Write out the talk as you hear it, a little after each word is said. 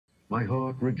My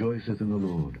heart rejoiceth in the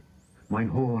Lord. Mine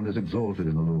horn is exalted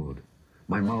in the Lord.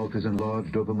 My mouth is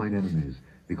enlarged over mine enemies,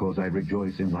 because I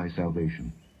rejoice in thy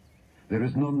salvation. There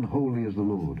is none holy as the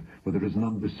Lord, for there is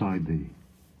none beside thee.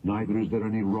 Neither is there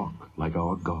any rock like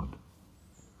our God.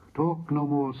 Talk no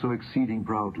more so exceeding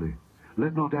proudly.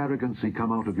 Let not arrogancy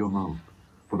come out of your mouth.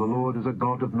 For the Lord is a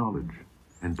God of knowledge,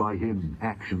 and by him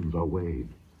actions are weighed.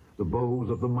 The bows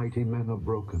of the mighty men are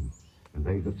broken, and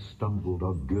they that stumbled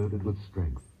are girded with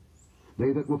strength.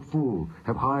 They that were full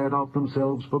have hired out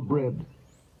themselves for bread,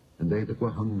 and they that were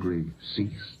hungry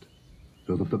ceased.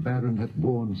 So that the barren hath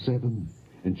borne 7,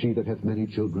 and she that hath many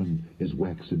children is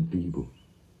waxen feeble.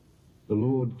 The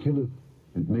Lord killeth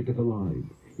and maketh alive.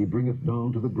 He bringeth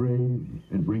down to the grave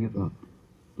and bringeth up.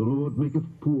 The Lord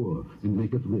maketh poor and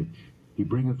maketh rich. He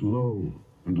bringeth low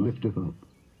and lifteth up.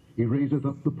 He raiseth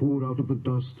up the poor out of the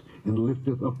dust, and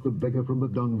lifteth up the beggar from the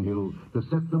dunghill, to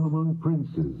set them among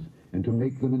princes, and to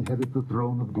make them inherit the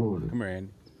throne of glory. Come here,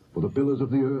 Andy. For the pillars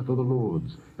of the earth are the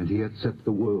Lord's, and he hath set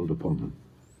the world upon them.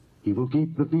 He will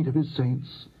keep the feet of his saints,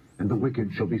 and the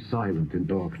wicked shall be silent in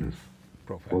darkness.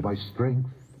 For by strength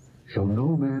shall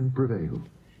no man prevail.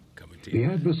 The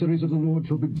adversaries of the Lord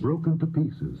shall be broken to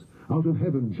pieces. Out of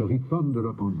heaven shall he thunder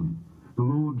upon them. The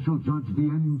Lord shall judge the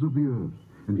ends of the earth,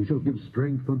 and he shall give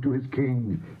strength unto his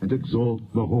king, and exalt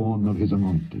the horn of his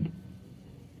anointed.